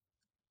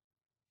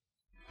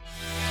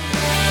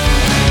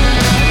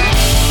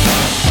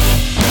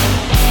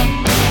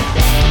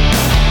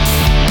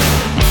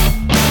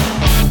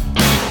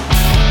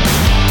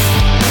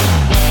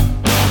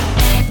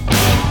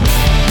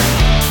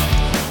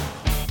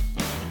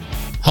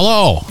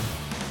Hello.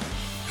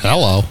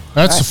 Hello.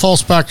 That's the Full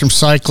Spectrum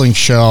Cycling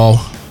Show,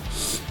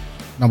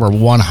 number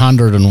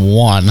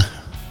 101.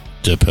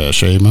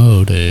 Depeche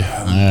Mode.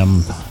 I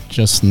am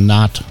just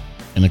not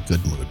in a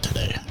good mood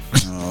today.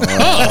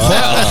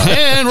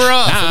 And we're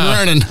off.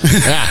 I'm learning.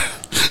 Yeah.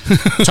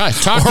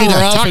 Talk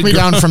me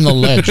down from the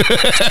ledge.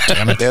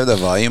 Damn it. They have the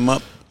volume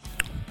up.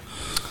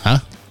 Huh?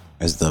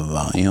 Is the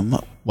volume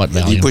up? What Did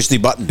volume? you push the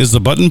button? Is the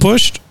button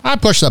pushed? I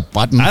push the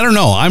button. I don't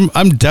know.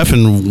 I'm deaf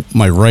in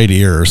my right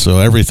ear, so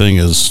everything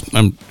is.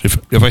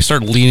 If I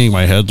start leaning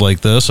my head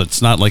like this,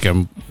 it's not like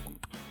I'm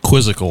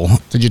quizzical.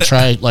 Did you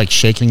try like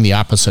shaking the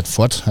opposite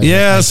foot?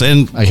 Yes,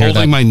 and I hear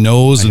holding that. my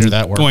nose I hear and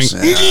that going,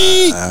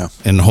 works.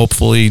 and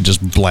hopefully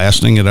just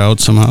blasting it out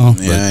somehow.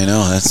 Yeah, I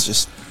know.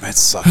 That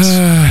sucks.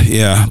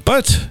 Yeah,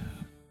 but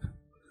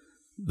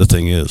the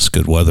thing is,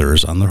 good weather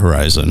is on the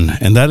horizon,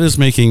 and that is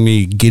making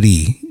me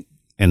giddy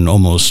and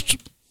almost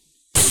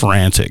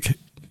frantic.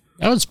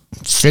 That was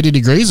 50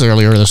 degrees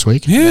earlier this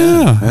week.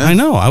 Yeah, I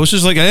know. I was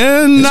just like,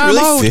 It's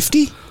really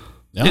 50?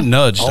 Yeah. It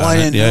nudged. Oh, on I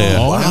it. didn't Yeah,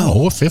 know. yeah.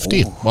 Oh,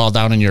 50. Well,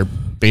 down in your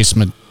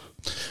basement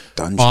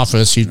Dungeon.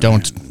 office, you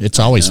don't. It's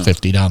always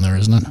 50 down there,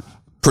 isn't it?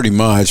 Pretty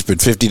much,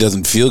 but 50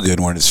 doesn't feel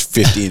good when it's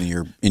 50 in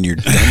your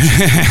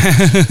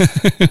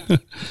dungeon.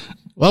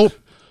 Well,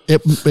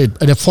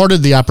 it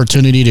afforded the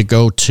opportunity to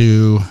go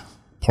to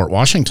Port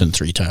Washington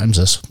 3 times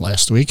this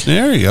last week.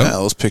 There you go. Yeah,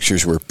 those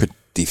pictures were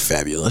pretty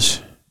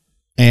fabulous.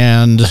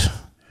 And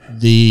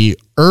the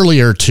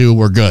earlier 2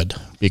 were good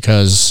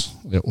because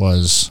it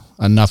was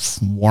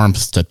enough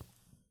warmth to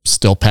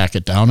still pack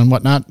it down and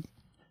whatnot.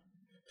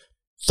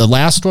 The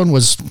last one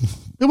was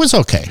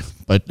okay,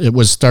 but it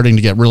was starting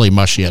to get really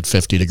mushy at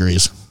 50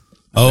 degrees.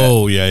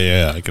 Oh,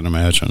 yeah, I can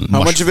imagine.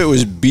 How much of it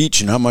was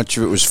beach and how much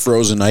of it was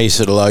frozen ice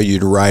that allowed you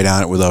to ride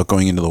on it without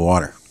going into the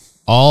water?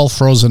 All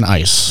frozen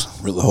ice.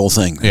 The whole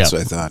thing. That's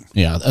what I thought.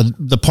 Yeah,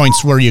 the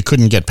points where you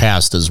couldn't get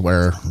past is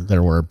where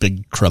there were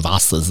big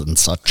crevasses and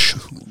such.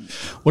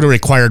 Would have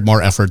required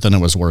more effort than it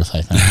was worth,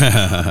 I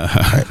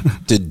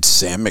think. Did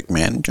Sam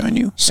McMahon join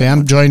you?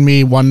 Sam joined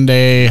me one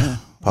day.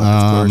 Puck,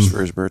 of course,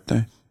 for his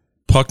birthday.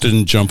 Puck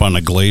didn't jump on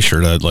a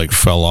glacier that like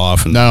fell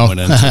off and No. went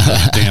into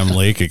the damn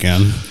lake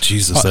again.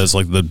 Jesus, that's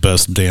like the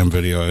best damn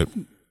video. It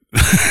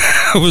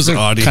was an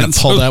audience. Kind of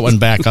pull that one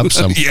back up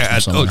some. Yeah,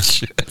 from oh somewhere.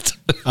 shit.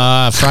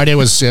 Friday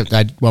was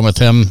I went with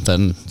him,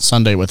 then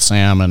Sunday with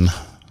Sam, and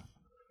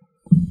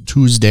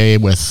Tuesday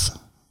with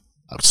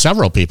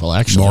several people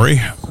actually.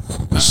 Maury?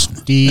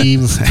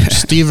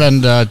 Steve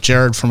and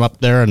Jared from up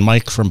there, and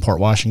Mike from Port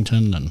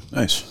Washington, and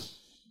Nice.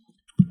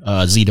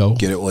 Zito.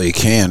 Get it while you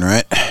can,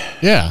 right?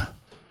 Yeah.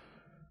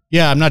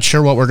 I'm not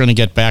sure what we're going to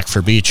get back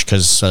for beach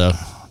because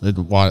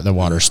the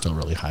water's still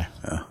really high.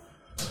 Yeah.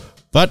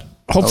 But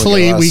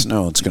hopefully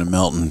snow. It's going to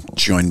melt and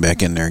join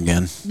back in there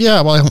again.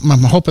 Yeah, well, I'm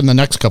hoping the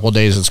next couple of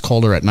days it's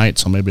colder at night,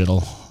 so maybe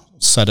it'll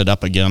set it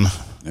up again.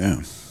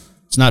 Yeah.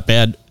 It's not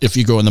bad if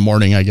you go in the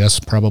morning, I guess.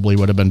 Probably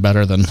would have been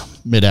better than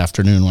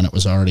mid-afternoon when it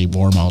was already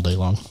warm all day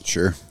long.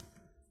 Sure.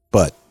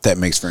 But that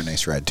makes for a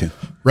nice ride, too.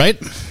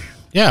 Right?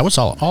 Yeah, it was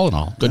all in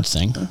all. Good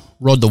thing.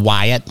 Rode the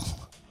Wyatt.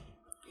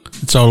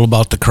 It's all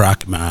about the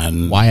crack,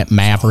 man. Wyatt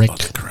Maverick. All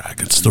about the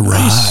crack. It's the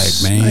ride,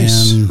 man.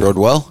 Nice. Rode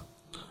well?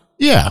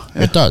 Yeah,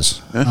 it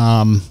does.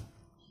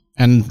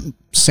 And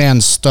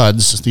Sans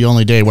Studs, the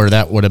only day where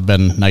that would have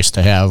been nice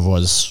to have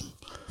was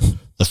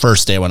the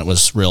first day when it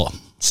was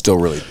Still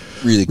really,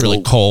 really cold.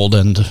 really cold,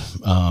 and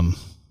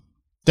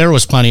there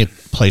was plenty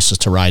of places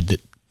to ride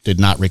that did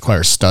not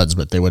require studs,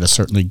 but they would have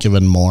certainly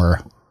given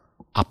more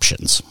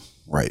options.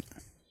 Right.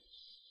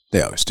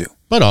 They always do.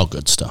 But all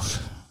good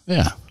stuff.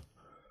 Yeah.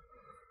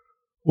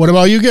 What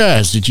about you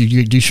guys? Did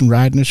you do some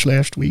riding this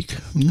last week?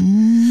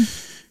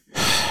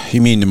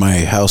 You mean to my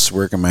house,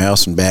 work in my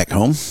house and back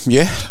home?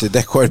 Yeah, did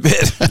that quite a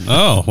bit.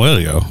 Oh, well,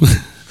 there you go.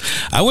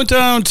 I went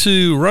down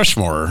to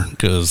Rushmore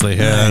because they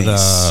had,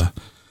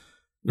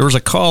 there was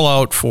a call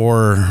out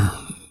for,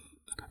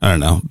 I don't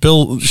know,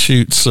 Bill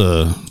shoots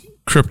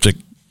cryptic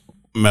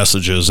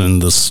messages in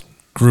this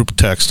group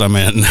text I'm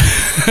in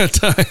at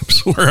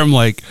times where I'm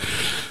like,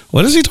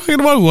 what is he talking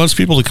about? He wants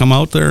people to come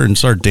out there and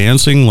start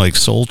dancing like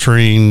Soul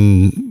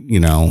Train,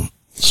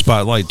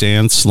 spotlight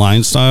dance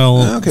line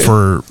style. Okay.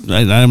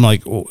 And I'm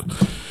like, oh,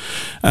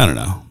 I don't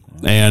know.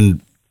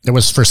 And It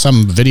was for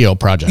some video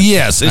project.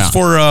 yes, it's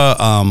for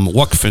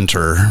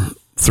Wuckfinter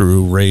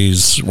through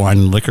Ray's Wine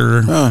and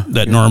Liquor.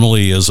 That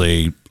normally is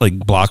a like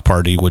block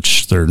party,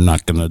 which they're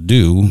not going to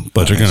do,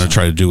 but they're going to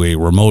try to do a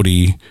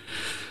remote-y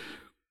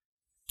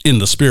in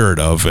the spirit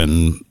of,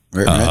 and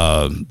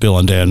Right. Bill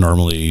and Dan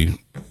normally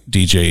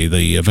DJ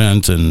the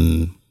event,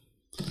 and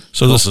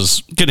so this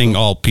is getting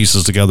all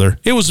pieces together.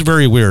 It was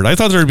very weird. I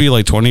thought there'd be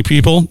like 20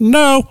 people.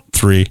 No,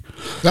 3.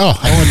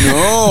 Oh,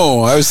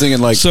 No, I was thinking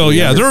like. So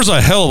yeah, there was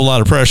a hell of a lot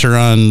of pressure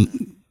on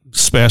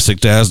spastic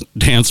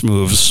dance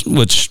moves,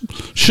 which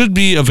should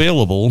be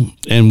available,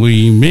 and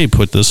we may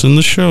put this in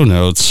the show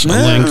notes. A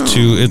link to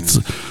it's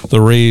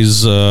the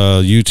Ray's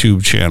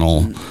YouTube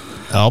channel.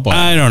 Oh boy.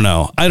 I don't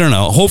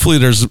know. Hopefully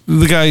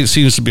the guy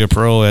seems to be a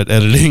pro at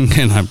editing,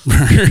 and I'm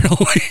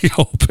really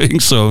hoping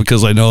so,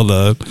 because I know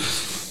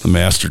the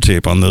master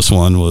tape on this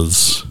one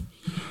was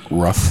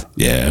rough.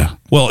 Yeah.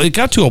 Well, it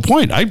got to a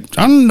point.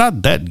 I'm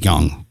not that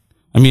young.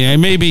 I mean, I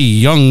may be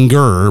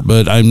younger,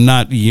 but I'm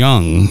not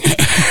young.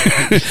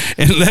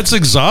 And that's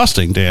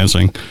exhausting,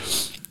 dancing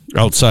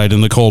outside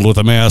in the cold with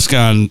a mask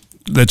on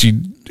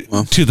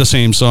to the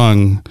same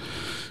song,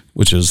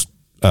 which is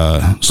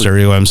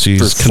Stereo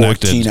MC's for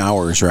Connected. 14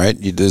 hours, right?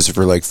 You did this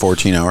for like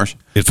 14 hours?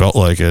 It felt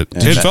like it.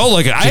 It felt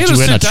like it. I had to Did you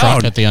win a sit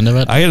truck down at the end of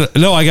it?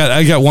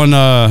 I got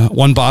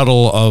one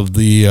bottle of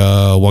the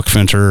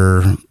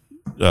Wuckfinter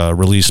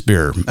release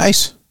beer.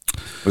 Nice.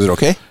 Was it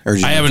okay? Or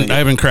did you I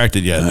haven't cracked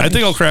it yet. Nice. I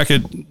think I'll crack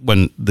it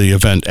when the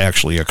event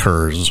actually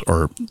occurs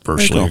or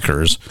virtually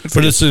occurs.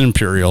 But it's an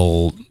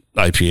Imperial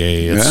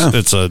IPA.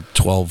 It's a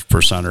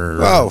 12%er.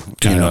 Oh,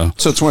 kinda.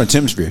 So it's one of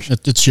Tim's beers.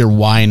 It's your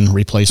wine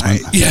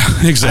replacement. Yeah,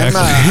 exactly.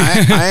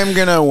 I am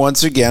going to,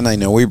 once again, I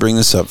know we bring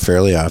this up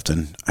fairly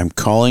often. I'm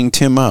calling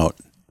Tim out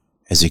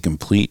as a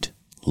complete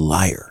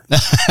liar.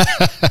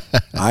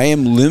 I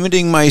am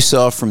limiting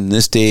myself from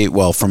this day,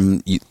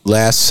 from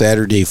last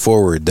Saturday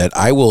forward, that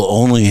I will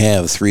only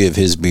have 3 of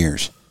his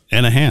beers.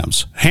 And a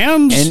hams.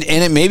 And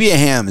it may be a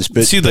hams,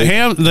 but see, the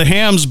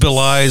hams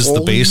belies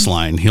the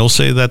baseline. He'll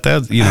say that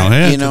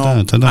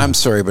I'm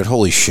sorry, but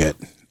holy shit.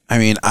 I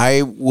mean,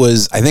 I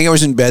think I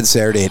was in bed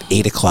Saturday at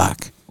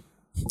 8:00.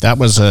 That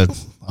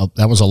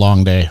was a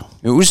long day.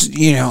 It was,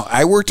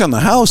 I worked on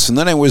the house, and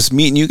then I was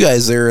meeting you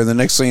guys there, and the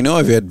next thing you know,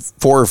 I've had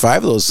 4 or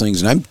 5 of those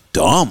things, and I'm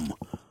dumb.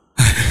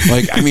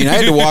 I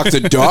had to walk the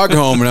dog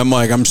home, and I'm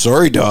like, I'm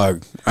sorry,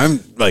 dog. I'm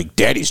like,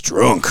 Daddy's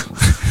drunk.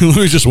 Let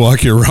me just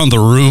walk you around the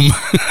room.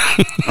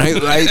 I'm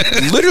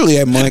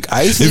like,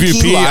 I think if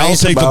you pee, I'll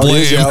take the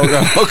blame. His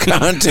alcohol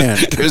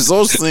content, because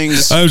those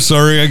things. I'm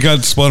sorry, I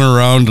got spun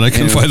around and I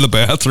couldn't find the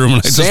bathroom.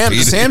 And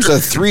Sam's a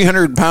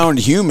 300-pound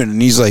human,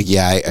 and he's like,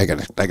 yeah, I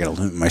gotta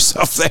limit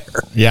myself there.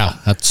 Yeah,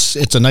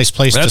 it's a nice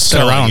place to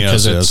sit around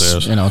because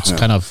it's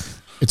kind of.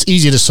 It's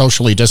easy to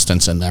socially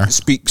distance in there.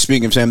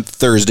 Speaking of Sam,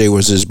 Thursday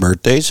was his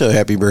birthday, so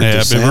happy birthday,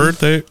 Happy Sam.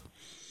 birthday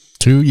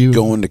to you.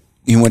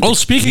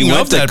 Speaking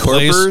of that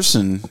Corpers place,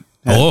 and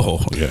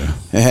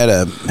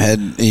had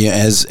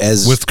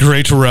with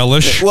great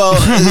relish. Well,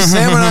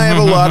 Sam and I have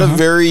a lot of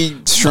very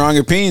strong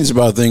opinions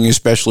about things,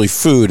 especially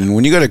food. And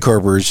when you go to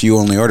Corpers, you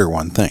only order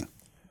one thing.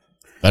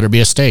 Better be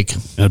a steak.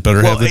 It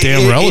better have the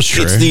damn relish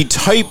tray. It's the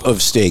type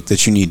of steak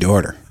that you need to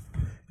order.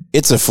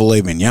 It's a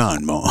filet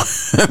mignon, Mo.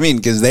 I mean,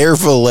 because their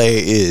filet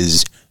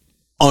is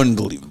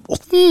unbelievable.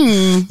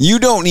 You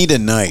don't need a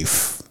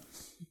knife.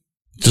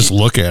 Just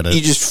look at it.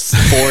 You just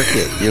fork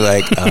it. You're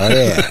like, oh,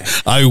 yeah.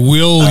 I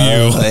will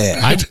you.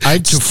 Yeah.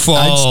 I'd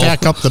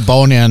stack up the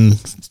bone-in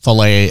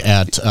filet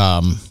at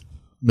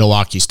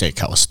Milwaukee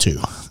Steakhouse, too.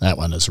 That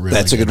one is really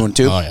That's a good one,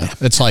 too? Oh, yeah.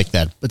 It's like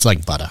that. It's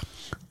like butter.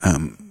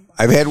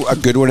 I've had a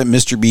good one at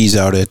Mr. B's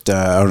out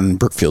in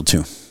Brookfield,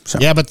 too. So.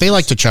 Yeah, but they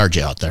like to charge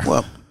you out there.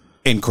 Well,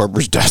 and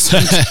Corpers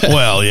doesn't.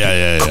 Well,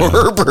 yeah.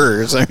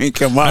 Corpers. I mean,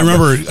 come on. I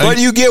remember. What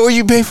do you get what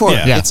you pay for?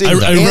 Yeah. It's I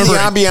remember the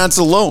ambiance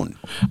alone.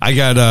 I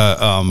got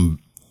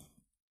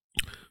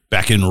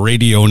back in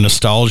radio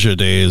nostalgia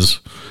days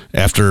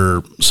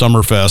after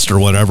Summerfest or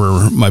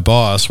whatever, my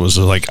boss was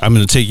like, I'm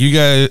going to take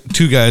you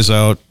two guys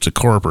out to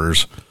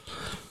Corpers.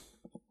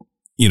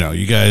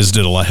 You guys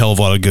did a hell of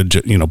a lot of good,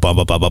 blah,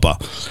 blah, blah, blah, blah.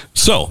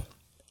 So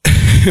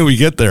we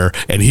get there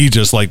and he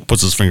just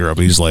puts his finger up.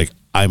 He's like,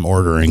 I'm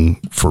ordering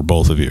for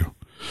both of you.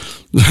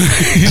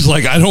 He's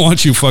like, I don't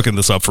want you fucking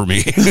this up for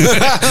me. He's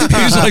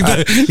like,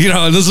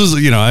 this is,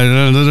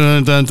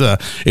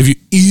 if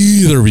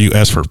either of you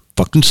ask for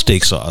fucking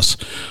steak sauce,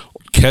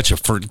 ketchup,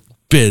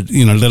 forbid,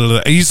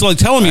 he's like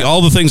telling me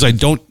all the things I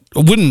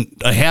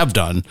wouldn't have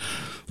done,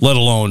 let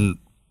alone,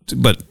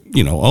 but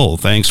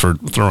thanks for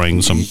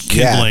throwing some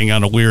kindling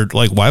on a weird,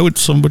 why would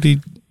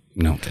somebody,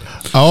 no.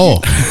 Oh,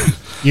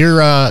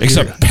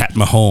 except Pat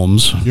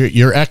Mahomes,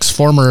 your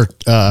ex-former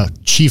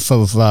chief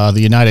of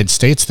the United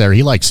States there,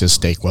 he likes his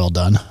steak well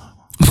done.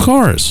 Of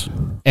course.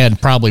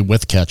 And probably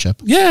with ketchup.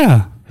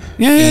 Yeah.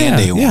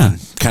 One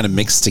kind of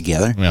mixed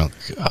together. Oh,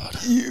 God.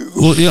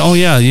 Well,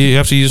 you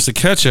have to use the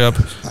ketchup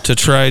to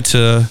try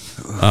to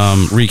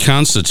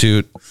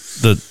reconstitute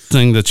the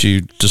thing that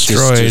you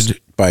destroyed just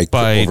by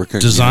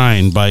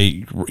design,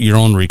 by your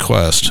own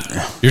request.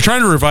 You're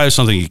trying to revive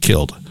something you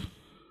killed.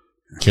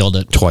 Killed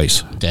it.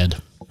 Twice.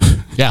 Dead.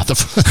 Yeah.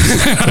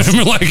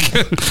 I'm like,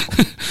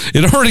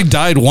 it already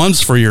died once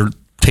for your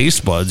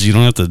taste buds. You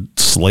don't have to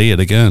slay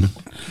it again.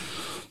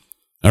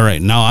 All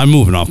right, now I'm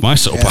moving off my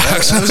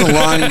soapbox. That was a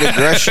long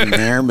digression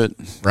there, but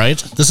right.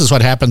 This is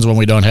what happens when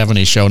we don't have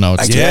any show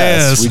notes. I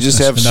guess we just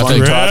have fun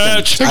talking. I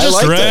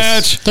like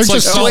this. They're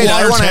just so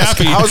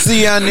happy. How's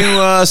the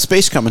new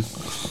space coming?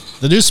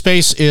 The new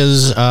space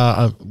is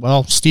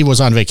Steve was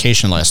on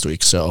vacation last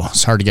week, so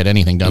it's hard to get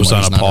anything done. It was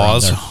on a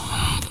pause.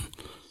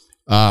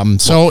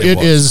 So it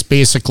is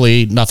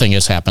basically nothing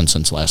has happened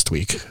since last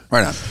week.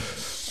 Right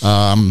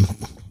on.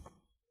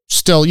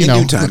 still, In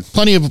due time.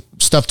 plenty of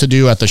stuff to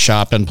do at the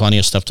shop and plenty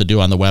of stuff to do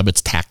on the web.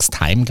 It's tax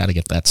time. Got to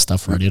get that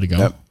stuff ready to go.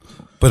 Yep.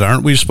 But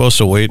aren't we supposed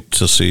to wait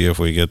to see if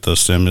we get the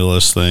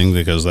stimulus thing,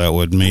 because that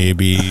would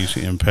maybe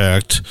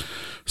impact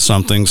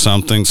something?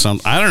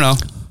 I don't know.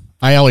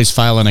 I always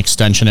file an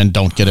extension and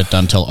don't get it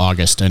done till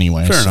August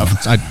anyway. Fair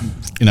enough. I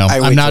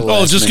I'm wait not. till Oh,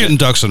 last just minute. getting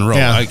ducks in a row.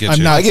 Yeah, I get I'm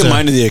you. not- I give to-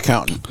 mine to the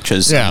accountant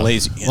because I'm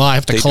lazy. Well, I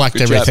have to They do a collect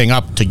good job. everything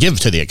up to give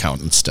to the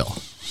accountant still.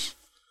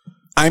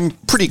 I'm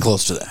pretty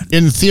close to that.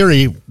 In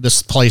theory,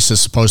 this place is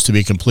supposed to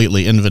be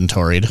completely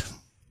inventoried.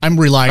 I'm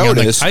relying Oh, on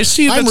it the. is. I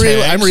see the I'm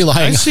tag. I'm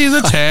relying I see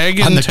the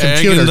tag on and the tag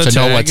computer and the to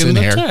know tag what's and in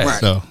the here. tag.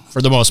 So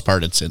for the most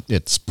part,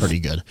 it's pretty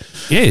good.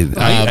 Yeah,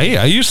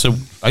 I used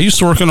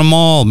to work in a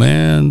mall,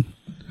 man.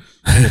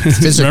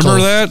 Physical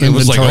Remember that? It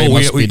was like, inventory oh,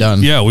 must be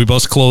done. Yeah, we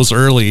must close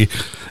early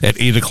at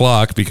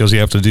 8:00 because you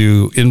have to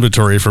do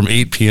inventory from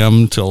 8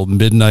 p.m. till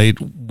midnight,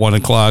 1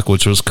 o'clock,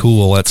 which was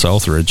cool at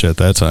Southridge at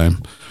that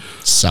time.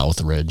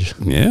 Southridge.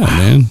 Yeah,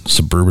 man,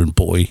 suburban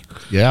boy.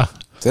 Yeah.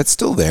 That's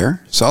still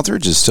there.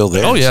 Southridge is still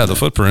there. Oh yeah, the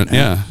footprint.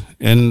 Yeah.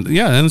 And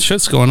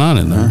shit's going on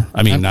in there.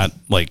 I mean, not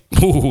like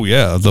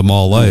the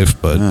mall life,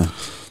 but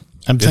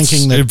I'm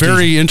thinking that it's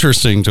very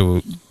interesting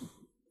to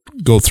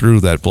go through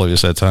that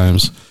place at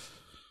times.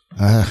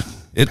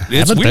 It's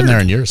haven't weird. been there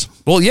in years.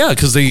 Well, yeah,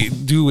 because they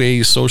do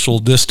a social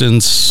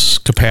distance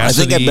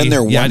capacity. I think I've been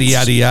there yada, once.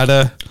 Yada,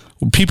 yada.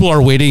 People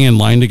are waiting in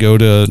line to go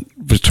to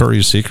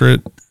Victoria's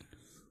Secret,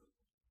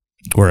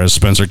 whereas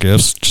Spencer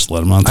Gifts, just let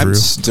them on through. I'm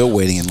still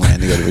waiting in line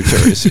to go to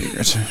Victoria's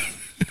Secret.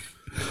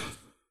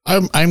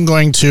 I'm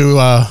going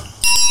to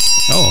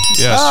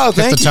Yes. Oh, hit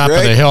thank the you, top of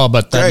Greg. the hill,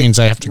 but that Greg, means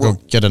I have to go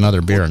we'll get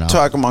another beer now.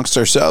 Talk amongst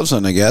ourselves,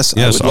 then I guess.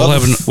 Yes, I would I'll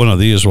love- have one of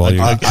these while you.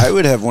 I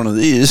would have one of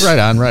these. Right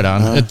on.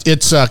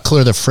 It's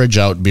clear the fridge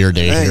out beer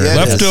day here. Yeah,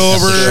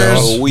 Leftovers.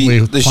 So We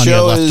have the plenty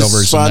show of is leftovers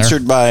in there.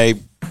 sponsored by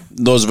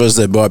those of us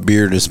that bought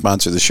beer to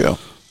sponsor the show.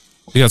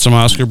 You got some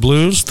Oscar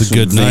Blues. The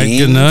Good Night. Vane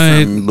Good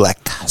night. from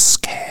Black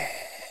Husk.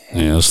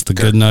 Yes, the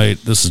Good Night.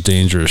 This is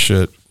dangerous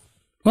shit.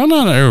 Well,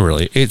 not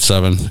really.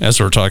 8-7. As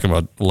we're talking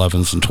about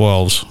 11s and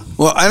 12s.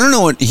 Well, I don't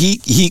know what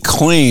he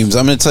claims.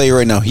 I'm going to tell you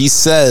right now. He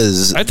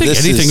says I think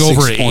this anything is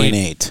over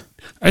 6.8.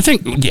 I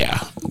think,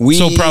 yeah. We-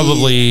 So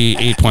probably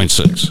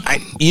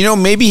 8.6.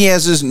 Maybe he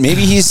has this.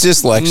 Maybe he's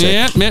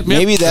dyslexic. Yep.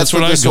 Maybe that's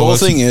what I'd this go whole with.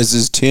 thing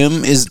is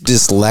Tim is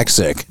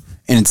dyslexic,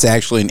 and it's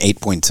actually an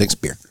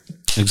 8.6 beer.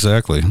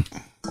 Exactly.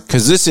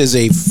 Because this is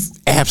a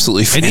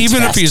absolutely And fantastic.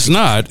 even if he's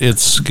not,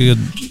 it's good.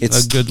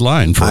 It's- a good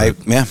line for it.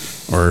 yeah.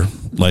 Or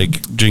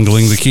like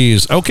jingling the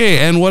keys. Okay,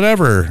 and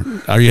whatever.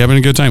 Are you having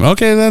a good time?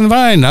 Okay, then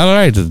fine. All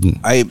right.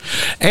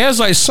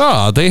 As I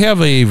saw, they have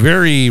a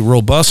very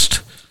robust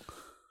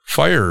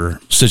fire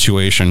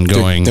situation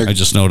going. They're- I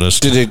just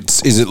noticed.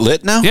 Is it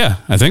lit now? Yeah,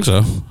 I think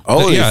so.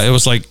 Oh, yeah. It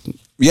was like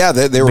Yeah,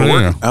 they were Yeah.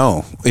 working.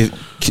 Oh,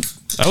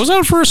 I was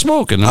out for a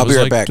smoke, and I'll I be was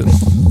right like, back.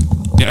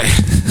 Yeah.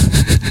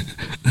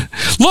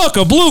 Look,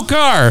 a blue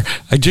car.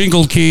 I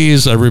jingled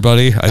keys,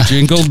 everybody. I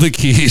jingled the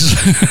keys.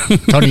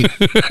 Tony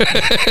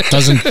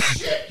doesn't.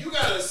 You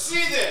gotta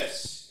see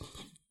this.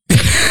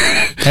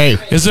 Hey,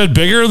 Is it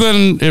bigger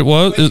than it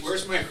was?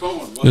 Where's my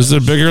phone? Is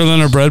it bigger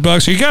than a bread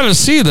box? You got to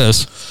see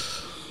this.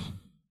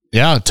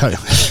 yeah.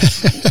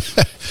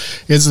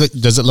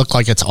 Does it look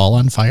like it's all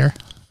on fire?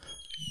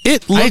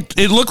 It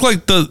looked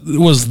like it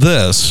was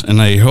this, and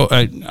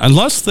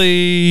unless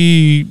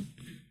the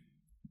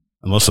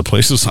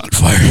place is on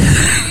fire,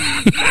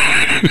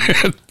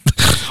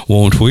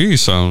 won't we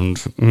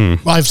sound? Well,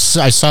 I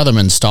saw them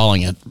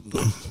installing it.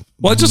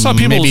 Well, I just saw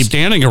people Maybe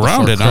standing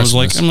around before it. And I was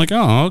like, Christmas.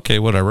 oh, okay,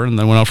 whatever. And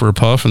then went out for a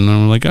puff, and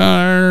then we're like, all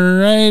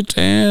right,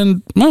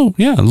 and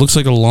yeah, it looks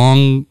like a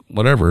long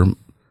whatever.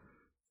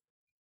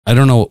 I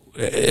don't know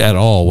at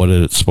all what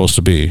it's supposed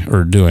to be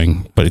or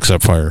doing, but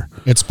except fire.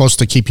 It's supposed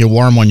to keep you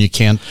warm when you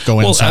can't go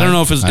Well, inside. I don't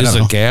know if it's I don't is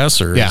know. it gas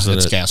or Yeah, is it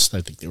it's gas.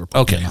 I think they were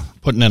putting, Okay.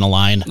 putting in a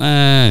line.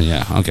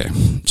 Yeah, okay.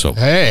 So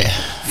Hey,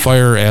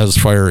 fire as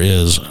fire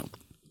is.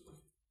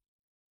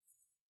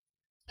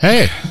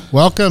 hey,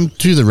 welcome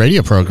to the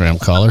radio program,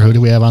 caller. Who do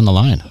we have on the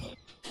line?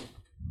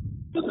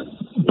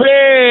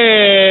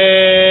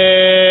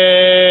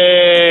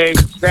 Big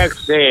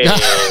sexy.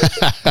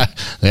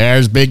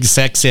 There's Big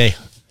Sexy.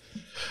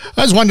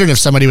 I was wondering if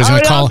somebody was How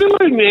going to y'all call.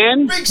 doing,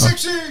 man? Big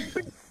sexy.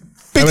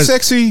 Big was-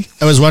 sexy.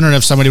 I was wondering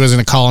if somebody was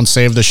going to call and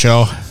save the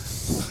show.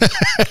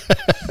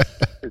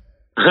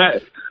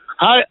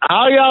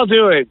 How y'all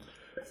doing?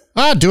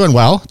 Doing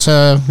well. It's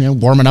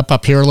warming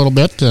up here a little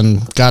bit,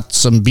 and got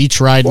some beach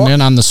riding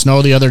in on the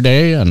snow the other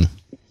day, and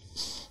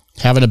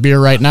having a beer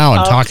right now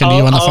and talking to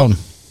you on the phone.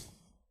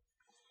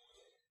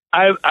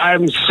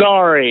 I'm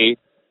sorry,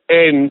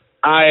 and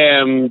I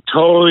am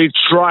totally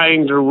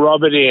trying to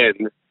rub it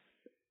in,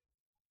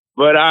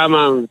 but I'm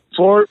on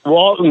Fort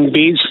Walton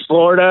Beach,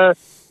 Florida,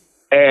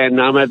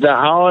 and I'm at the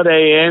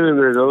Holiday Inn, and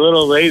there's a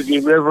little lazy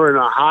river and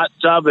a hot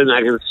tub, and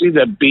I can see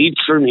the beach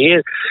from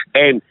here,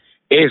 and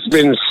it's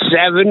been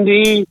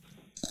 70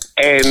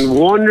 and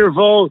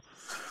wonderful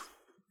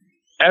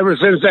ever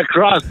since I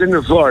crossed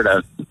into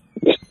Florida.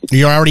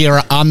 You already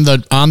are on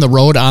the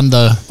road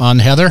on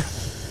Heather.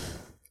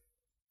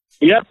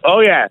 Yep.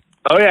 Oh yeah.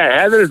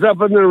 Heather's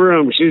up in the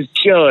room. She's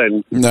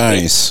chilling.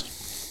 Nice.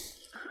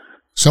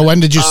 So when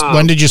did you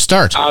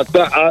start? Okay.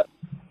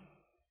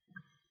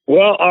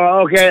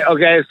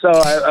 So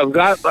I've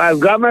got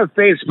my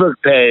Facebook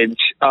page,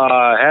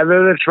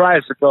 Heather the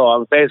Tricycle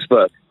on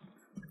Facebook,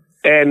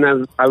 and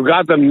I've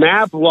got the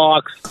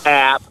MapLox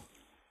app,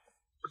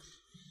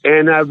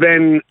 and I've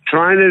been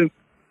trying to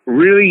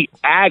really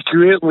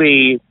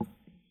accurately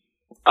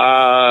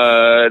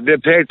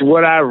depict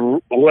when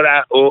I'm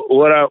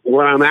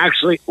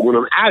actually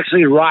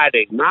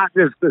riding, not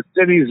just the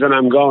cities that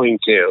I'm going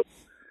to.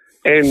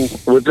 And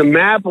with the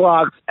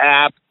MapLox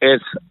app,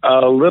 it's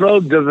a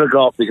little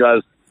difficult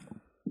because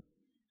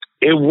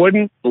it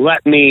wouldn't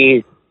let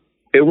me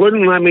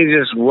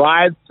just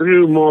ride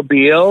through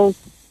Mobile,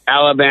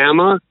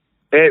 Alabama.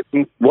 It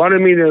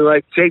wanted me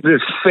to take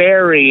this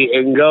ferry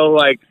and go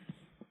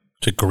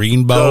to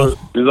Greenbow,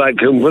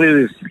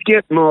 completely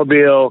skip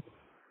Mobile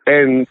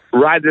and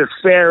ride this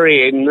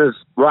ferry and just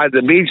ride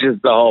the beaches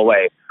the whole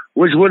way,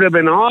 which would have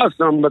been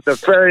awesome, but the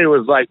ferry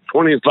was $25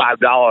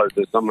 or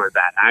something like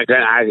that.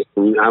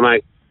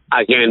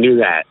 I can't do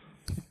that.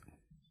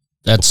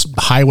 That's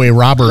highway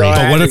robbery.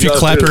 But what if you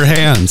clap your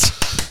hands?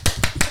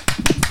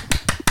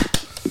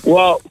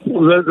 Well,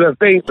 the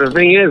thing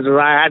is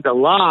I had to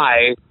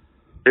lie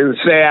and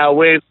say I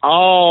went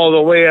all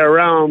the way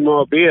around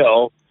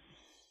Mobile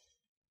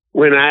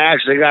when I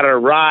actually got a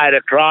ride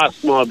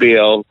across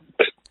Mobile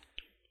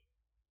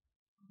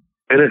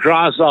and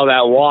across all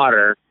that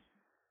water.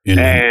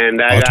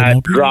 And I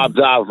got dropped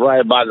off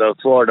right by the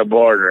Florida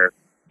border,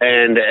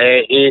 and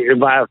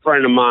by a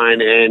friend of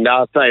mine. And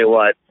I'll tell you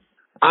what,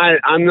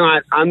 I'm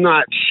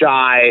not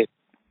shy.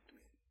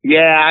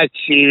 Yeah, I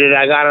cheated.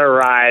 I got a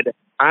ride.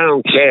 I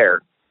don't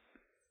care.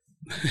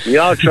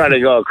 Y'all try to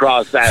go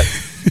across that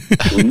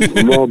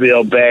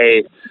Mobile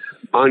Bay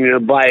on your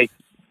bike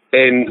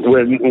and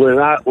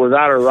without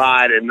a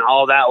ride and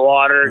all that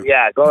water.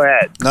 Yeah, go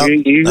ahead. Nope.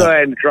 You go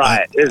ahead and try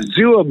it. It's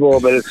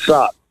doable, but it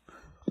sucks.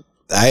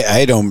 I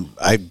ain't gonna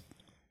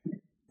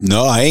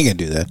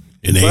do that.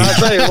 I'll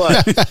tell you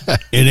what.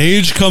 In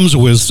age comes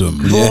wisdom.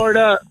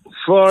 Florida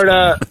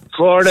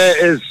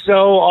is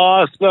so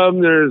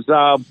awesome. There's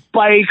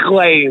bike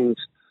lanes.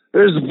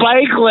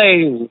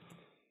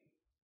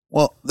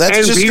 Well, that's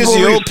And just because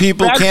the old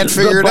people can't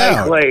figure it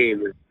out.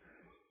 Lane.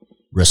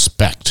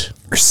 Respect.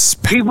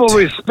 People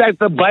respect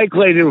the bike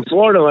lane in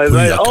Florida.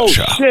 Oh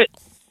shit!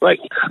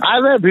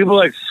 I've had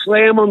people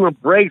slam on the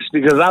brakes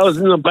because I was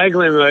in the bike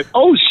lane. They're like,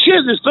 "Oh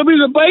shit! There's somebody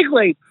in the bike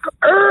lane."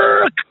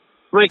 I'm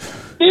like,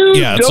 dude,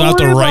 yeah, it's not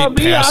the right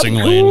passing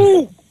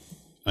lane.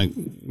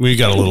 We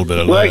got a little bit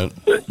of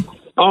that.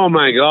 Oh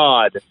my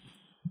god,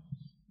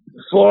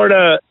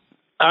 Florida.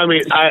 I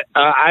mean, I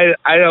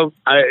don't.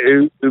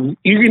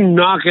 You can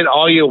knock it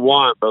all you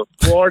want, but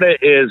Florida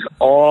is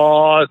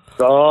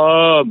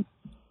awesome.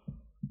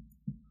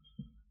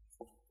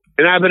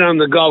 And I've been on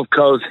the Gulf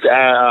Coast,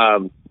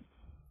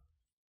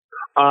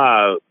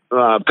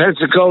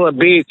 Pensacola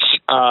Beach.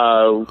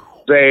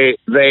 They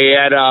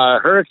had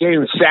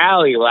Hurricane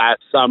Sally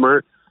last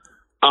summer,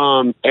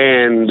 and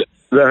the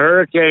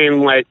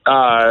hurricane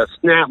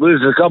snapped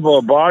loose a couple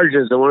of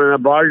barges, and one of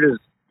the barges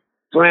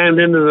slammed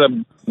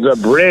into the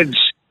bridge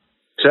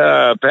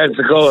to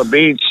Pensacola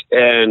Beach,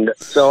 and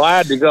so I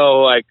had to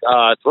go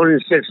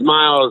 26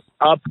 miles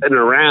up and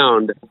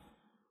around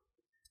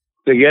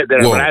to get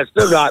there. Whoa. But I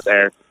still got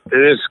there.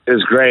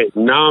 It's great.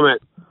 Now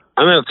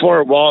I'm at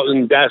Fort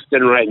Walton,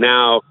 Destin right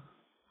now,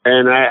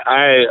 and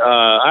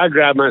I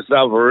grabbed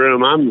myself a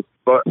room. I'm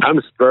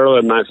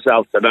spurling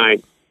myself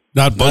tonight.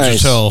 Not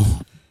Budgetel.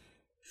 Nice.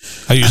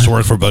 I used to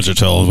work for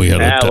Budgetel. We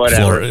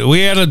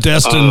had a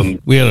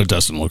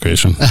Destin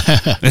location.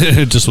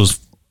 It just was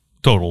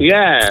total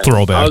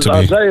throwback to me.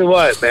 I'll tell you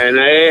what, man.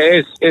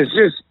 It's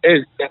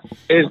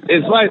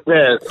like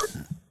this.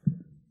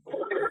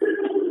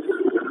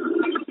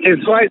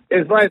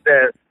 It's like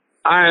this.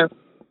 I'm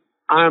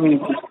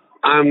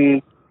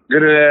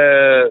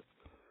gonna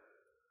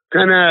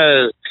kind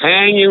of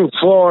hang in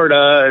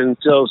Florida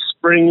until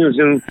spring is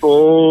in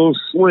full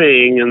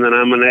swing, and then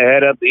I'm gonna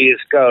head up the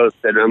East Coast,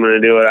 and I'm gonna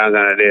do what I'm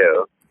gonna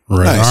do.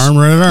 Right arm.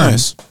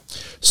 Nice.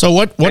 So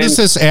what is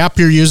this app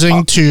you're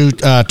using to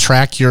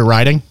track your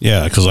riding?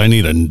 Yeah, because I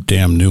need a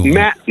damn new one.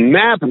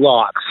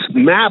 MapLox,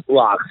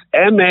 MapLocs.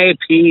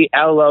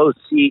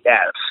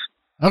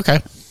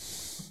 Okay.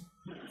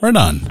 Right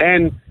on.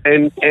 And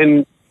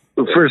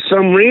for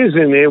some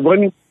reason it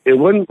wouldn't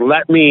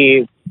let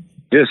me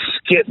just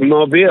skip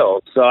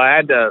Mobile, so I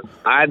had to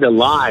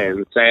lie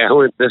and say I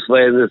went this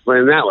way and this way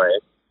and that way.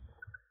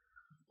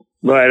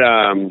 But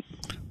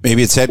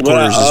maybe its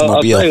headquarters is Mobile.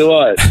 I'll tell you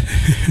what.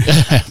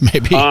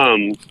 Maybe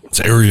it's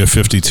Area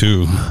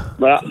 52.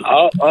 But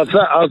I'll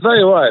tell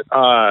you what.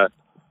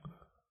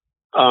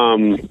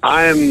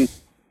 I'm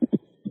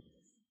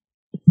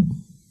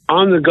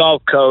on the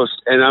Gulf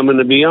Coast, and I'm going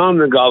to be on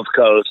the Gulf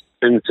Coast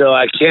until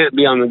I can't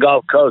be on the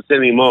Gulf Coast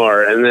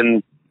anymore, and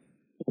then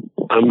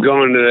I'm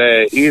going to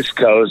the East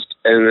Coast,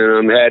 and then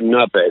I'm heading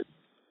up it.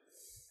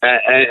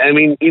 I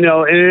mean,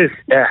 it is.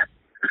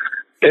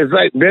 it's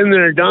like been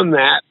there, done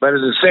that. But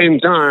at the same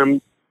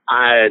time,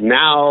 I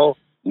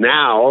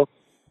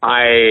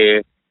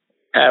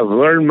have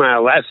learned my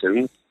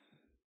lesson,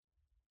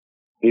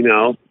 you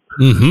know,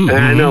 and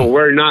I know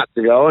where not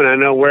to go and I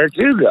know where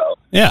to go.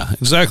 Yeah,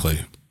 exactly.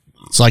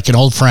 It's like an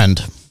old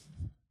friend.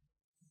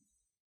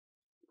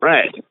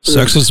 Right.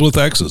 Sexes with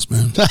X's,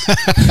 man.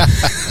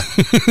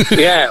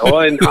 Yeah.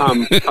 Well, and,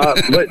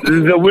 but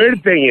the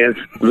weird thing is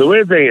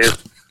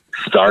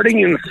starting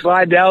in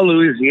Slidell,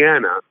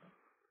 Louisiana,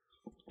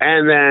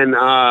 and then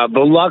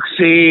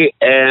Biloxi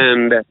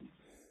and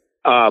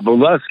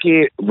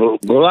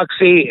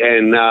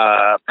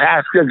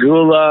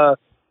Pascagoula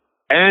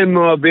and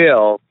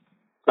Mobile,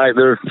 like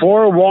there's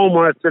 4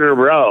 Walmarts in a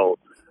row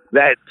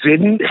that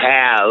didn't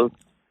have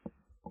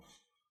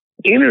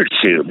inner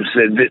tubes.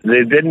 They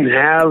didn't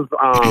have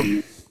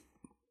the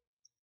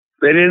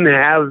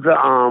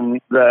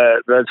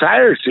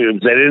tire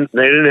tubes. They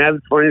didn't have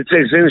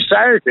 26-inch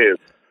tire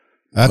tubes.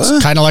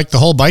 That's kind of like the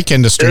whole bike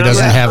industry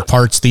doesn't have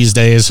parts these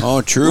days.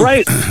 Oh, true.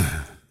 Right.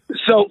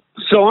 So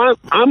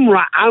I'm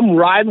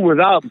riding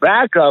without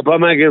backup.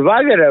 I'm like, if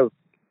I get a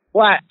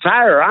flat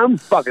tire, I'm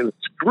fucking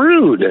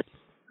screwed.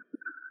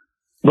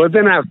 But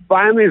then I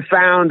finally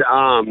found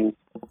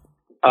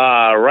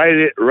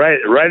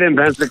right in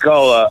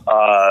Pensacola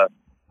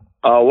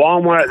a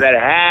Walmart that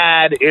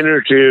had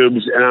inner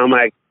tubes, and I'm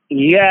like,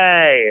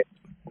 yay!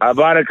 I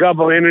bought a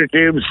couple inner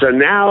tubes, so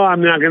now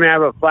I'm not going to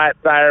have a flat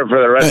tire for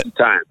the rest of the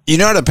time. You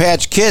know how to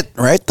patch kit,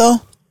 right? Though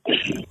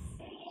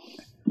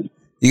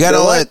you got a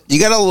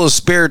little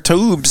spare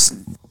tubes.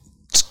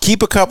 Just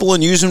keep a couple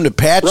and use them to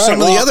patch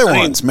some of the other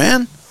ones,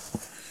 man.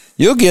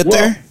 You'll get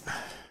there.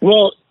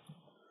 Well,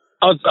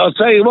 I'll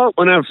tell you what.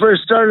 When I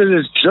first started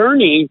this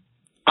journey,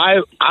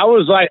 I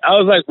was like,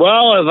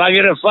 well, if I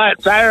get a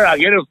flat tire, I'll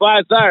get a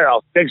flat tire.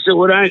 I'll fix it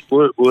when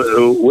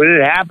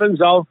it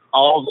happens. I'll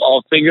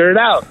figure it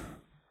out.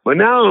 But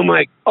now I'm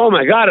like, oh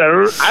my God,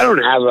 I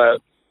don't have a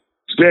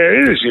spare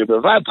inner tube.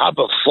 If I pop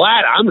a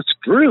flat, I'm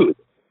screwed.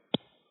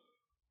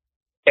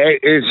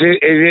 It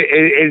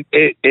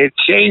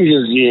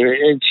changes you.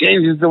 It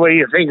changes the way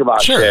you think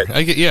about shit.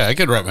 I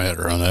could wrap my head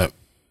around that.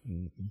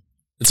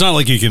 It's not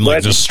like you can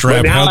just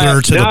strap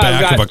Heather to the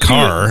back of a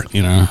car,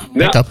 you know.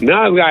 Now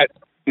I've got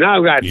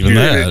 2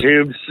 inner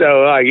tubes.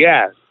 So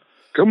yeah,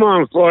 come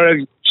on,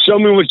 Florida, show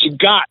me what you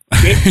got,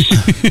 bitch.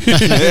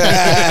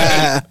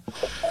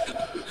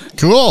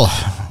 Cool.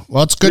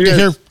 Well, it's good to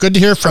hear. Good to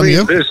hear from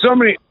you. There's so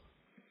many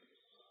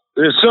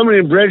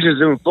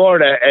bridges in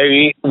Florida,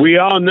 and we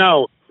all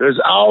know there's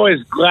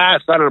always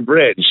glass on a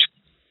bridge.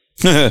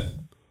 Have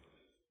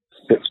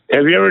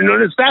you ever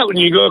noticed that when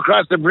you go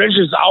across the bridge,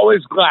 there's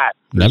always glass?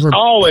 Never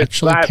always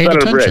actually glass paid on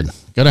attention. a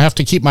bridge. Gonna have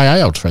to keep my eye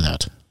out for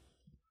that.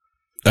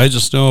 I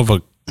just know of a.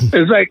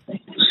 It's like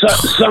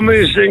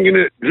somebody's drinking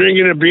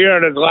a beer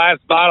out of a glass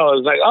bottle.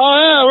 It's like, oh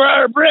yeah, we're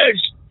on a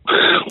bridge.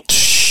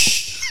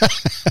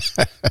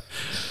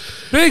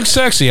 Big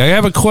Sexy, I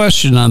have a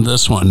question on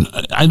this one.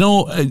 I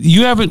know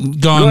you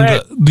haven't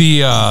gone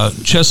the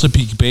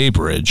Chesapeake Bay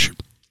Bridge.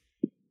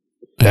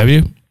 Have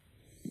you?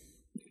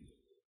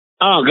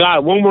 Oh,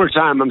 God, one more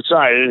time. I'm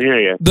sorry, I didn't hear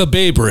you. The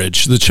Bay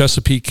Bridge, the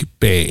Chesapeake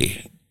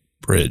Bay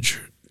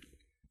Bridge.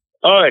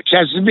 Oh,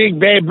 Chesapeake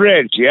Bay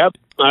Bridge, yep.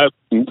 I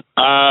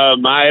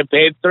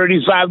paid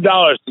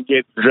 $35 to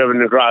get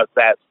driven across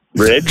that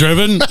bridge.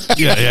 Driven?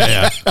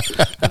 Yeah.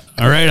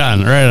 Right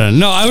on.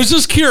 No, I was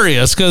just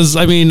curious because,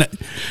 I mean,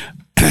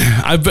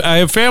 I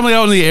have family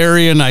out in the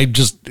area, and I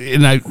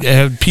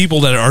have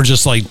people that are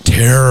just like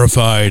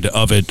terrified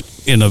of it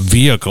in a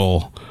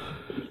vehicle.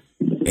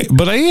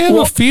 But I have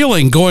a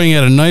feeling going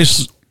at a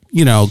nice,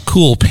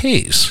 cool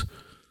pace,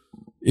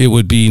 it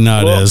would be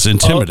not as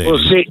intimidating.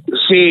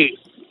 See,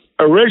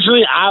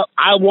 originally I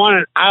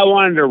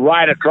wanted to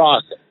ride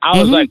across it. I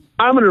was like,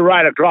 I'm going to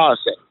ride across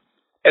it.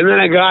 And then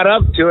I got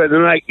up to it, and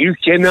they're like, you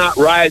cannot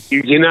ride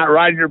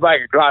your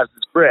bike across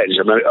this bridge.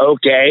 I'm like,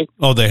 okay.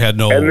 Oh, they had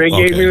no. And they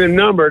gave me the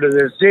number to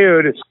this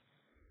dude.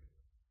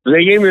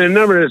 They gave me the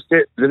number to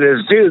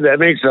this dude that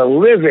makes a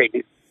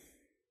living.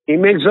 He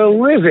makes a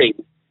living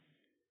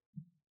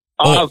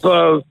off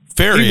of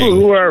ferrying. People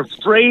who are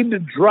afraid to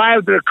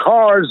drive their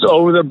cars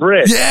over the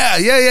bridge. Yeah.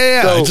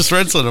 So, I just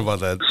read something about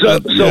that.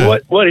 So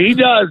what he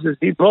does is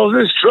he pulls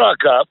his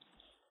truck up.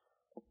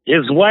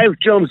 His wife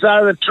jumps out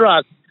of the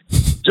truck,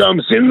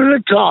 jumps into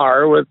the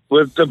car with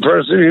the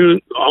person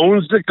who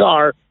owns the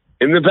car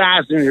in the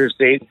passenger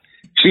seat.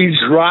 She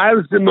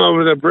drives them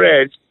over the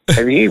bridge,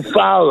 and he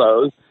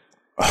follows,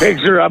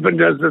 picks her up, and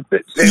does the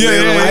same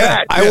thing like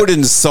that. I would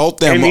insult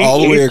them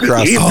all the way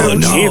across.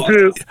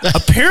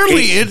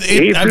 Apparently,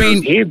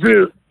 he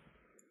threw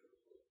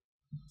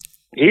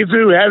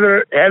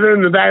Heather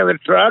in the back of the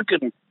truck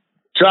and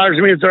charged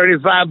me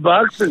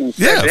 $35. And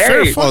said,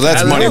 hey,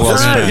 that's money well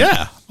spent.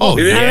 Yeah. Oh,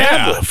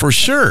 yeah, for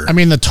sure. I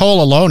mean, the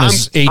toll alone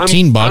is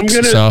 $18.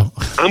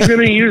 I'm going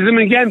to use them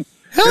again.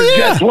 Hell yeah.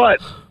 Guess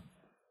what?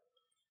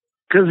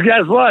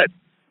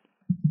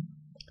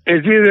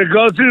 It's either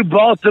go through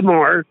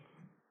Baltimore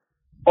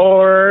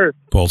or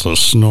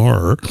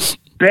Baltimore.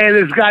 pay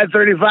this guy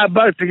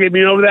 $35 to get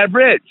me over that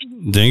bridge.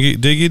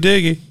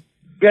 Diggy.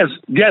 Guess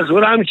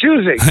what I'm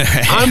choosing?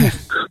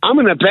 I'm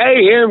going to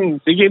pay him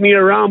to get me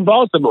around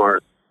Baltimore.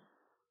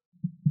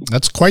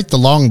 That's quite the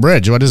long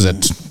bridge. What is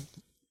it?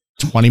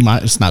 20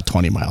 miles? It's not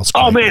 20 miles.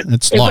 Oh man,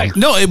 it's long. Like,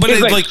 no, but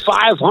it's like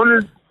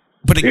 500.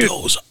 But it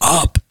goes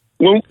up.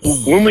 When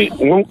we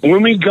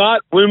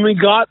got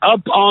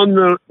up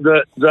on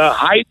the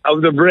height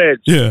of the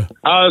bridge, yeah,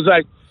 I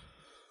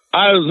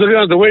was looking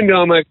out the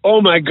window. I'm like,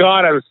 oh my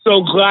God, I'm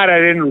so glad I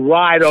didn't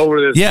ride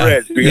over this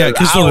bridge.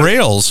 Because the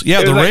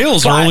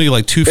rails are only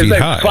like 2 feet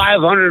high.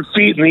 500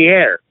 feet in the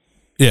air.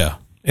 Yeah.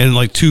 And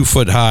like 2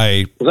 foot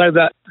high. It's like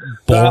that.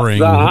 Boring.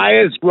 The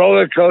highest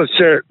roller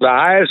coaster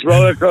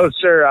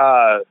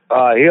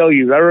hill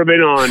you've ever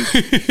been on,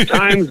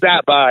 times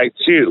that by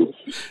 2.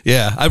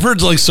 Yeah. I've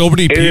heard like so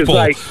many people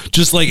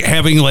just like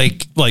having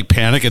like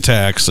panic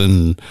attacks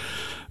and,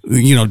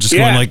 just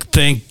going like,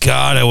 thank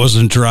God I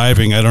wasn't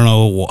driving. I don't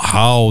know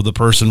how the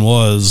person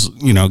was,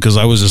 because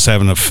I was just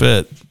having a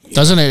fit.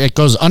 Doesn't it? It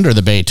goes under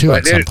the bay too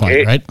at some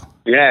point, right?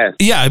 Yeah.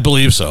 Yeah, I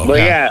believe so.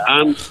 But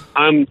I'm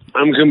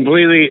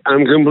completely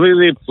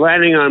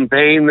planning on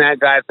paying that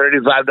guy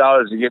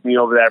 $35 to get me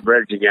over that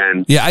bridge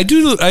again. Yeah, I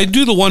do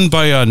the one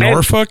by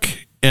Norfolk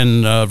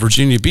and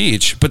Virginia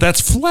Beach, but that's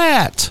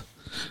flat.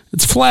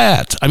 It's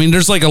flat. I mean,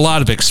 there's like a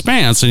lot of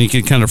expanse, and you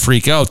can kind of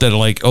freak out that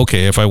like,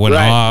 okay, if I went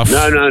off.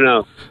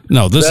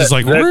 No. This is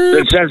like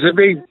the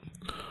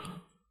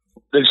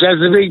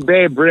Chesapeake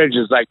Bay Bridge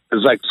is like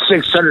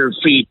 600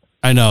 feet.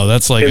 I know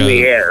that's like in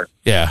the air.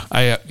 Yeah,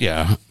 I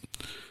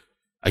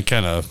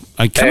kind of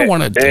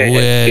want to do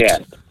it. Yeah.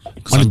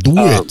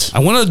 I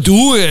want to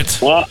do it.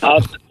 Well,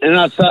 I'll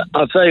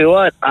tell you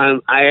what. I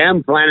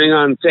am planning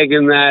on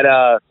taking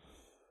that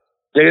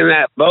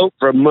boat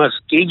from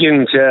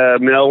Muskegon to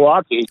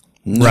Milwaukee.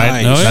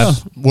 Right.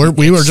 Nice. Oh, yeah.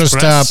 We were just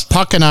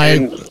Puck and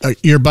I,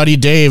 your buddy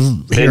Dave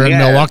here in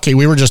Milwaukee.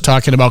 We were just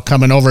talking about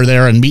coming over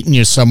there and meeting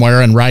you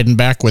somewhere and riding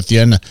back with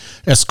you and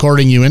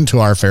escorting you into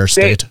our fair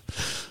state.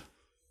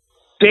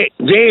 Dave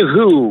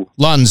who?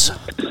 Lunds.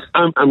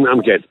 I'm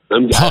kidding.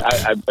 I'm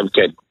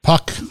kidding.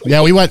 Puck.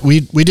 Yeah, we went. We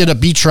did a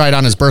beach ride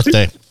on his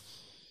birthday,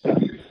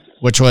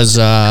 which was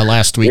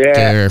last week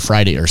or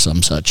Friday or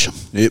some such.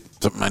 Yep,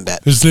 something like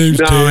that. His name's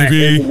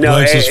Davey.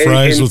 Likes his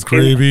fries with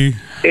gravy.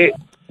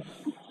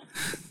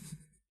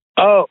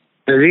 Oh,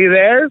 is he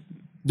there?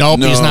 Nope,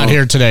 he's not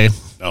here today.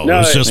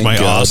 No, it's just my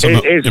awesome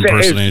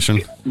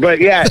impersonation. But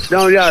yeah,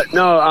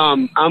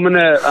 I'm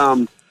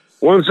gonna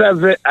once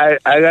I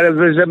gotta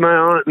visit my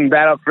aunt in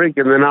Battle Creek,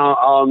 and then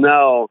I'll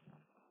know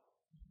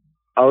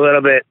a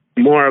little bit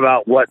more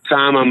about what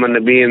time I'm going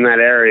to be in that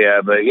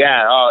area. But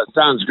yeah, it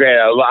sounds great.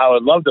 I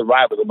would love to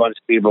ride with a bunch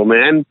of people,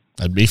 man.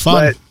 That'd be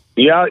fun.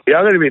 But y'all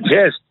gonna be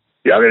pissed.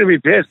 Y'all gonna be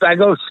pissed. I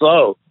go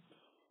slow.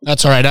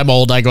 That's all right. I'm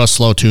old. I go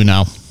slow too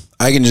now.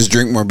 I can just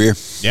drink more beer.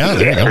 Yeah.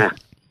 There you go.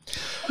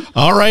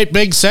 All right,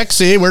 Big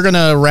Sexy. We're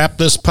gonna wrap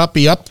this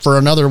puppy up for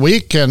another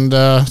week, and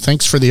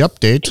thanks for the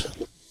update.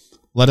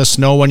 Let us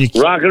know when you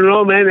rock and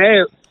roll, man.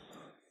 Hey,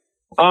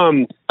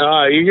 you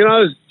can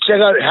always check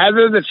out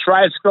Heather the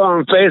Tricycle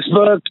on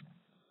Facebook.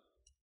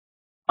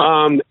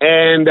 And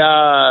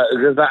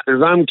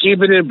because I'm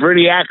keeping it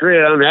pretty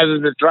accurate on Heather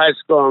the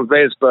Tricycle on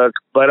Facebook,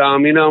 but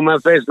my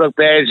Facebook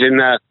page,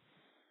 and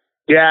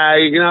you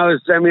can always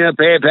send me a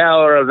PayPal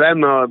or a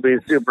Venmo. It'd be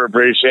super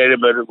appreciated,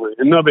 but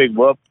no big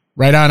whoop.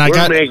 Right on.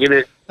 We're making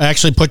it. I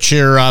actually put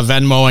your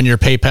Venmo and your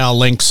PayPal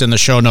links in the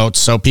show notes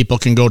so people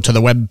can go to the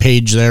web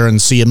page there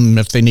and see them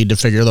if they need to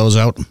figure those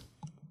out.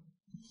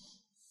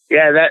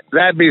 Yeah,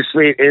 that'd be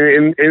sweet.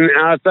 And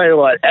I'll tell you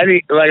what,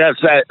 like I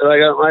said,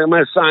 like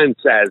my sign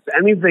says,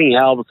 anything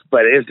helps,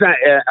 but it's not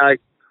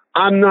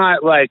I'm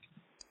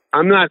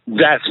not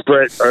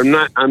desperate or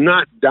I'm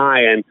not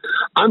dying.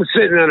 I'm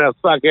sitting at a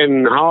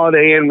fucking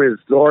Holiday Inn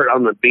resort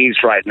on the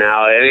beach right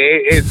now.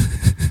 It's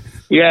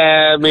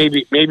yeah,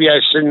 maybe I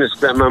shouldn't have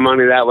spent my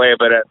money that way,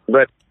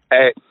 but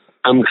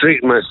I'm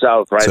treating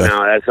myself right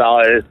now. That's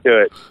all there is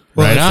to it.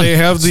 Well, right if on. they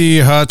have the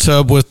hot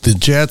tub with the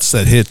jets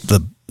that hit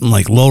the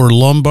lower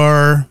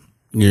lumbar,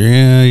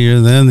 then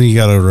you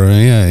gotta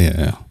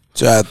yeah.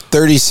 It's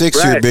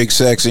 36 here, Big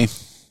Sexy.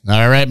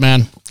 All right,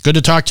 man. Good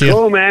to talk to you.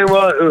 Cool, man.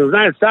 Well, it was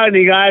nice talking to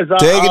you guys.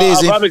 Take it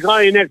easy. I'll probably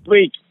call you next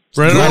week.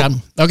 Right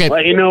on. Okay.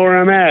 Let you know where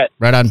I'm at.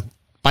 Right on.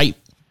 Bye.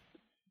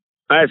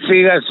 All right, see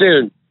you guys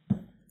soon.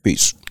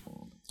 Peace.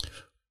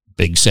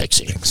 Big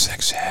Sexy. Big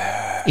Sexy.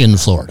 In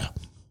Florida.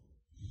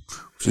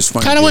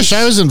 Kind of wish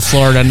I was in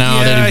Florida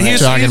now that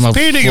he's talking about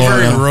painting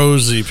Florida. a very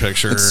rosy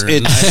picture.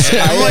 and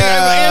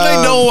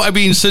I know, I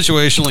mean,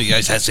 situationally,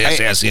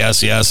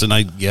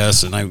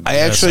 yes, and I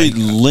actually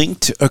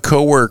linked a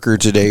coworker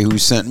today who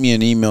sent me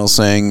an email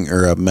saying,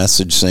 or a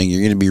message saying, you're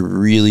going to be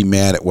really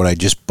mad at what I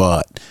just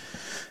bought.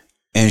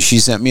 And she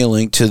sent me a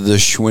link to the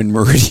Schwinn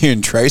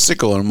Meridian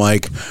tricycle. And I'm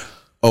like,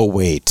 oh,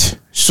 wait.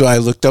 So I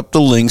looked up the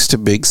links to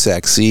Big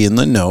Sexy in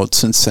the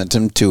notes and sent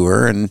them to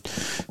her and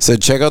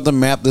said, check out the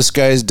map this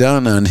guy's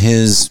done on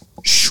his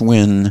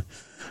Schwinn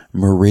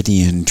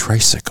Meridian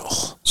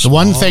tricycle. The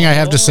one thing I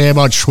have to say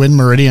about Schwinn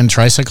Meridian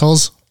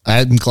tricycles,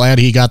 I'm glad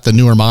he got the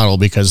newer model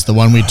because the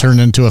one we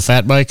turned into a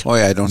fat bike, Oh,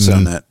 yeah, I don't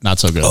sound that. not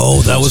so good.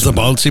 Oh, that was the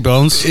bouncy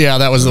bones? Yeah,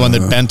 that was the one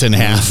that bent in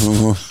half.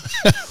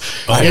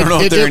 I don't know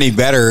if they're any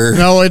better.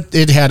 No,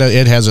 it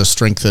has a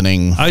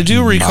strengthening. I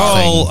do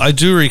recall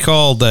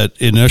that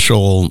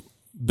initial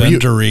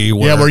bendery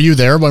where Were you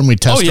there when we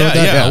tested that?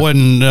 Yeah.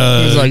 When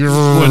like,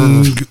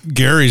 when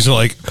Gary's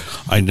like,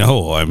 I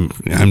know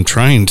I'm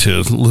trying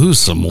to lose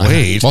some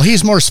weight. Well,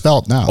 he's more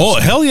svelte now. Oh,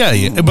 hell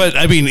yeah. But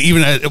I mean,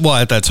 even at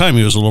that time,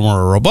 he was a little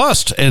more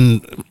robust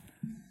and,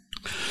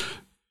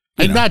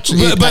 but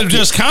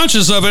just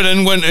conscious of it.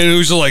 And when it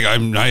was like,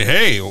 I'm not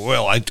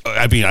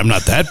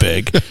that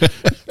big,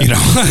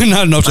 I'm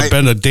not enough to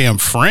bend a damn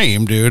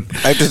frame, dude.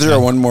 I have to throw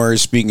one more,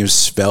 speaking of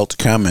svelte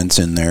comments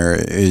in there,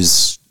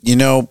 is,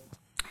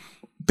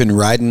 been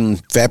riding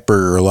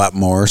Fatburger a lot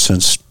more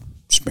since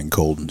it's been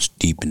cold and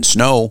deep in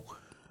snow.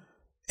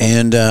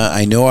 And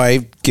I know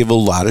I give a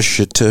lot of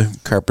shit to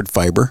carpet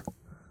fiber,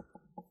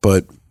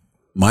 but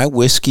my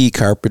Whiskey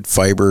carpet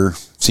fiber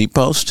seat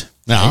post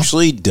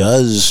actually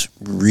does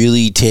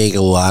really take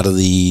a lot of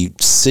the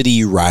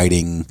city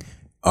riding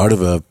out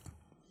of a...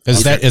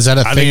 Is that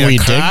a thing we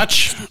dig?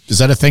 Is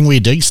that a thing we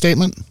dig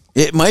statement?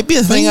 It might be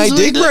a thing I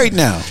dig right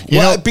now.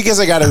 Because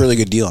I got a really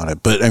good deal on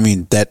it. But I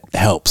mean, that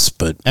helps.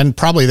 And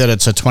probably that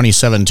it's a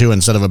 27 too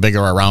instead of a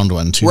bigger round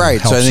one too. Right.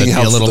 So I think it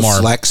helps a little more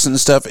flex and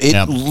stuff. It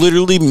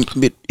literally.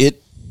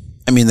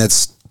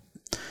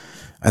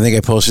 I think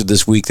I posted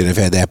this week that I've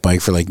had that bike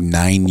for like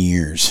 9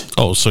 years.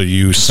 Oh, so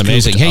it's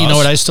amazing. Hey, you know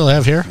what I still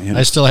have here? Yeah.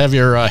 I still have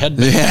your head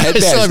badge. I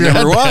still have your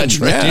head badge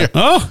right here.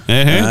 Oh,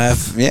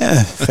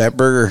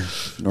 Fatburger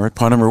North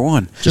Paw number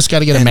 1. Just got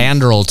to get a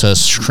mandrel to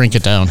shrink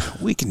it down.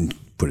 We can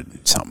put it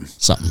in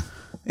something.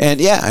 And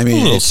I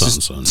mean, it's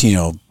just,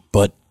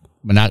 but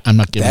I'm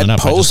not giving it up.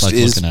 Post I just like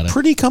is looking at it.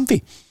 Pretty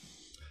comfy.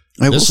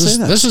 I will say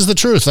that. This is the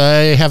truth.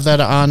 I have that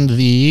on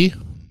the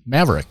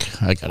Maverick.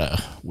 I got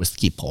a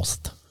Whiskey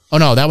post. Oh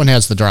no, that one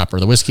has the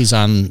dropper. The Whiskey's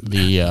on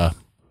the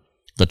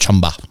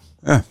Chumba.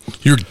 Yeah.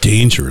 You're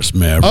dangerous,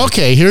 Maverick.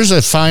 Okay, here's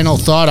a final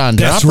thought on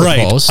dropper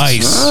posts.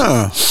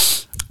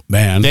 Ice.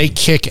 Man. They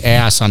kick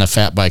ass on a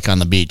fat bike on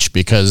the beach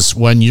because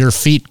when your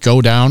feet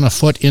go down a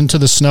foot into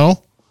the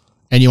snow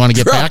and you want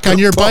to get back on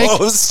your bike,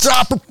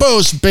 dropper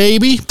post,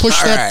 baby. Push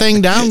that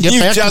thing down. Get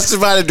back. You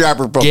justified a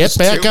dropper post. Get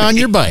back on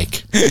your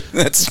bike.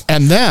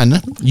 And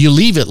then you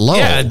leave it low.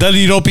 Yeah, then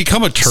you don't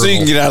become a turtle. So you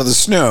can get out of the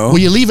snow. Well,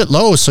 you leave it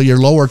low so you're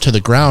lower to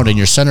the ground and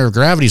your center of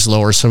gravity's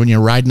lower. So when you're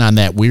riding on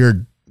that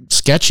weird,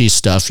 sketchy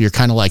stuff, you're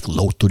kind of like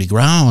low to the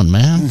ground,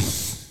 man.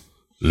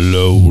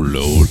 Low.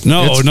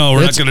 No,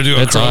 we're not going to do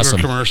a Kroger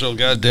commercial.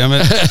 God damn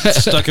it.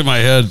 It's stuck in my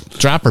head.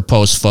 Dropper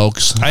post,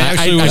 folks.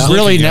 I was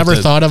really never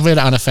thought of it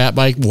on a fat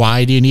bike.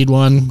 Why do you need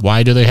one?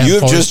 Why do they have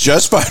You've just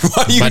justified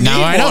why you need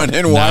one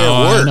and why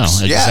it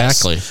works.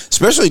 Exactly. Yes.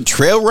 Especially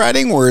trail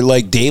riding where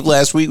like Dave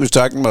last week was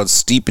talking about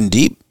steep and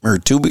deep, or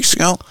 2 weeks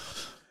ago.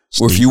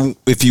 Or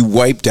if you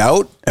wiped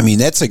out, I mean,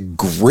 that's a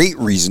great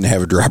reason to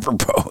have a dropper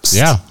post.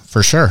 Yeah,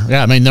 for sure.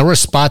 Yeah, I mean, there were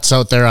spots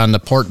out there on the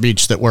Port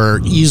Beach that were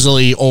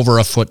easily over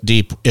a foot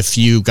deep if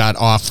you got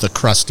off the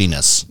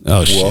crustiness.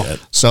 Oh, shit.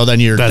 So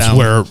then you're that's down.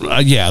 Where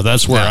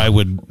I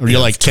would... Or you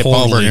like tip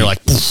over and you're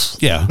like... Poof.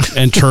 Yeah,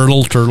 and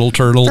turtle.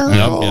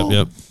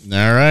 Yep.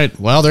 All right.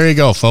 Well, there you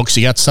go, folks.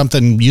 You got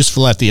something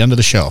useful at the end of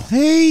the show.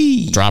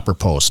 Hey. Dropper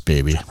post,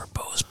 baby.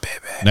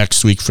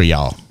 Next week for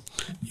y'all.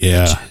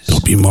 Yeah,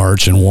 it'll be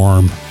March and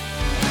warm.